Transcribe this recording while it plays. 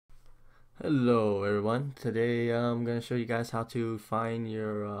Hello everyone. Today I'm going to show you guys how to find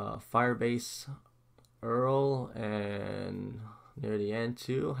your Firebase URL and near the end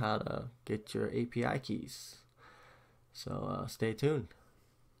too how to get your API keys. So stay tuned.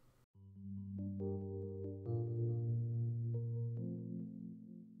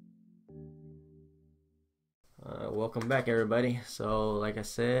 Welcome back everybody. So like I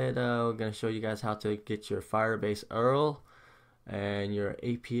said, we're going to show you guys how to get your Firebase URL and your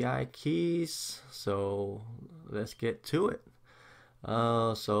API keys. So let's get to it.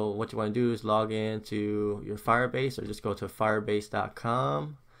 So what you want to do is log into your Firebase, or just go to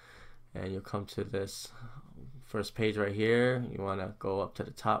firebase.com and you'll come to this first page right here. You want to go up to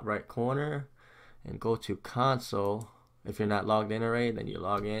the top right corner and go to console. If you're not logged in already, then you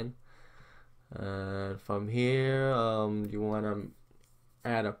log in. From here, you want to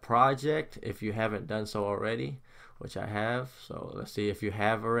add a project if you haven't done so already, which I have. So let's see, if you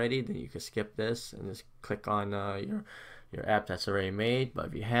have already, then you can skip this and just click on your app that's already made. But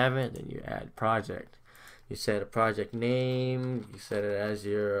if you haven't, then you add project. You set a project name, you set it as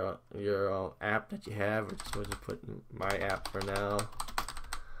your app that you have. We'll just put my app for now,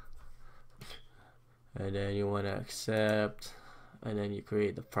 and then you want to accept, and then you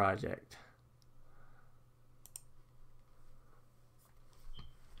create the project.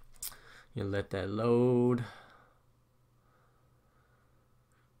 You let that load.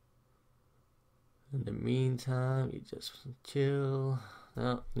 In the meantime, you just chill.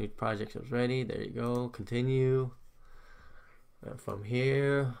 Oh, new project is ready. There you go. Continue. And from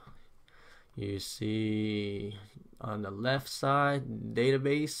here, you see on the left side,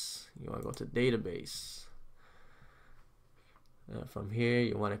 database. You want to go to database. And from here,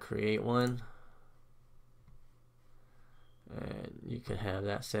 you want to create one. And you can have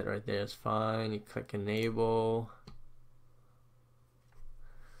that set right there. It's fine. You click enable.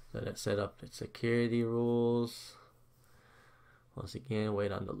 Let it set up the security rules. Once again,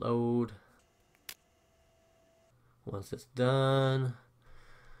 wait on the load. Once it's done,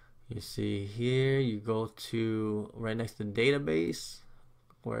 you see here, you go to right next to database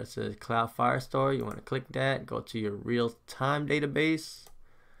where it says Cloud Firestore. You want to click that, go to your real-time database,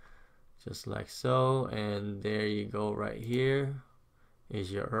 just like so, and there you go. Right here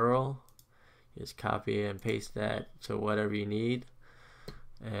is your URL. Just copy and paste that to whatever you need.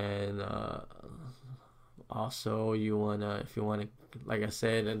 And also you wanna, if you wanna, like I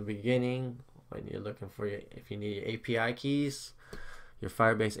said in the beginning, when you're looking for if you need your API keys, your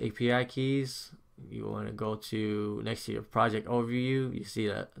Firebase API keys, you want to go to next to your project overview. You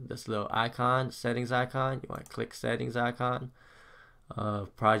see this little icon, settings icon. You want to click settings icon,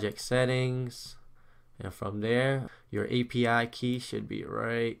 project settings, and from there your API key should be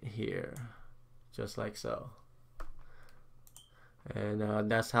right here, just like so.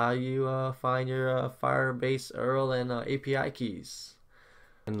 And that's how you find your Firebase URL and API keys.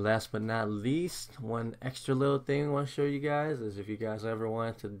 And last but not least, one extra little thing I want to show you guys is if you guys ever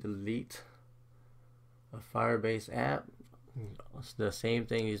want to delete a Firebase app, it's the same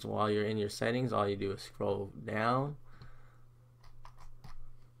thing as while you're in your settings. All you do is scroll down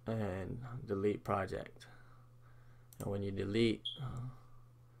and delete project. And when you delete,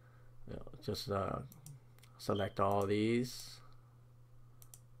 just select all these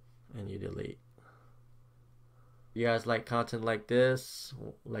and you delete. You guys like content like this,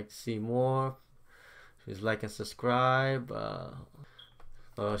 like to see more, please like and subscribe.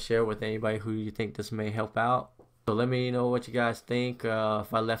 Share with anybody who you think this may help out. So let me know what you guys think.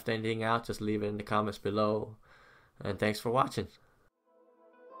 If I left anything out, just leave it in the comments below. And thanks for watching.